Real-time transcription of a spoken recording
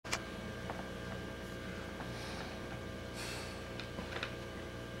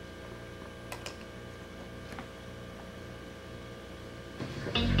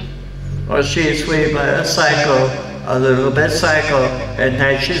But she's sweet but a psycho, a little bit psycho. At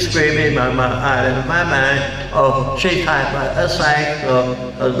night she's screaming, mama, out of my mind. Oh, she's hot but a psycho,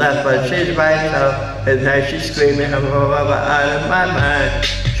 a left but she's right though. At night she's screaming, mama, out of my mind.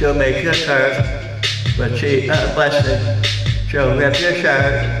 She'll make you curse, but she a blessing. She'll rip your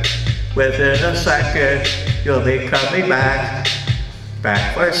shirt. Within a second, you'll be coming back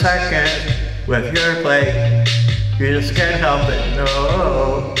for a second with your plate. You just can't help it,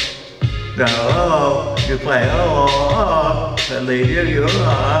 no, you play, and leave you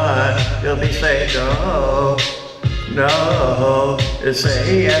on. You'll be saying no, and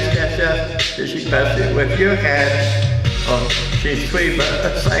say yes, she messed it with your head. Oh, she's sweet but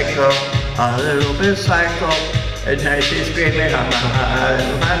a psycho, a little bit psycho. And now she's screaming, I'm out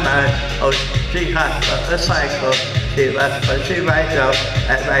of my mind. Oh, she's hot but a psycho. She left but she right though.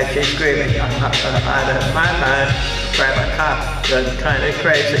 At night she's screaming, I'm out of my mind. Grab a cop, run kinda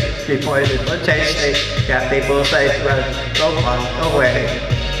crazy. She poisoned but tasty. Got people say, run, go walk away.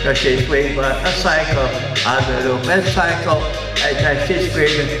 Cause she's sweet but a psycho, a little bit psycho. At night she's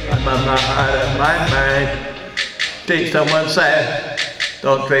screaming, I'm out of my mind. See, someone said,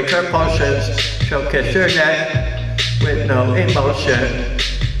 don't drink her potions. She'll kiss your neck with no emotion.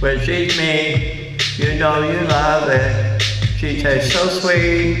 When she's mean, you know you love it. She tastes so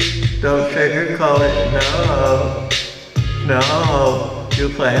sweet, don't sugarcoat it, no. You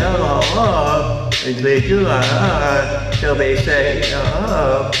play along, and leave you on. She'll be saying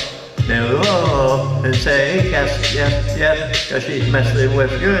no, and say yes, cause she's messing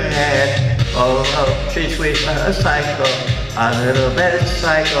with your head. Oh, she's sweet but a psycho, a little bit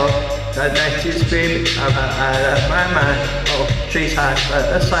psycho. At night she's screaming, I'm out of my mind. Oh, she's hot but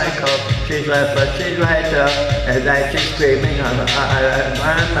a psycho. She's left but she's right though. At night she's screaming, I'm out of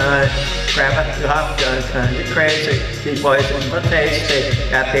my mind. Grab a hot gun, kinda crazy. She's poison but tasty.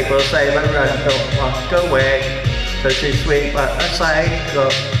 Got people say, but run, don't walk away. Cause she's sweet but a psycho,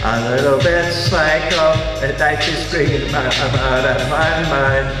 a little bit psycho. At night she's screaming, I'm out of my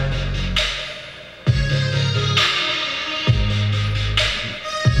mind.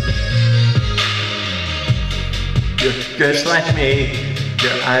 You're just like me,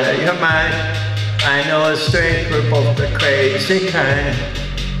 you're out of your mind. I know it's strange, we're both the crazy kind.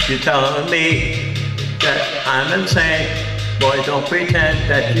 You're telling me that I'm insane. Boy, don't pretend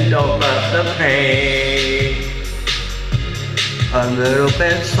that you don't love the pain. A little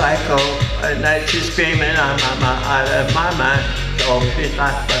bit psycho, at night she's screaming, I'm out of my mind. Oh, she's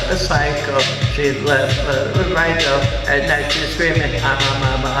not but a psycho, she's left but right though. At night she's screaming,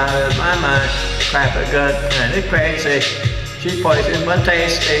 I'm out of my mind. Crap a gun, kinda crazy. She's poison but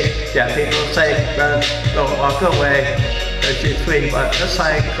tasty. Yeah, people say, run, don't walk away. Cause she's sweet but a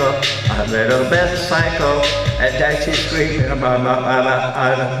psycho, a little bit psycho. At night she's screaming, I'm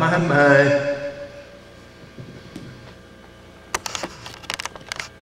out of my mind.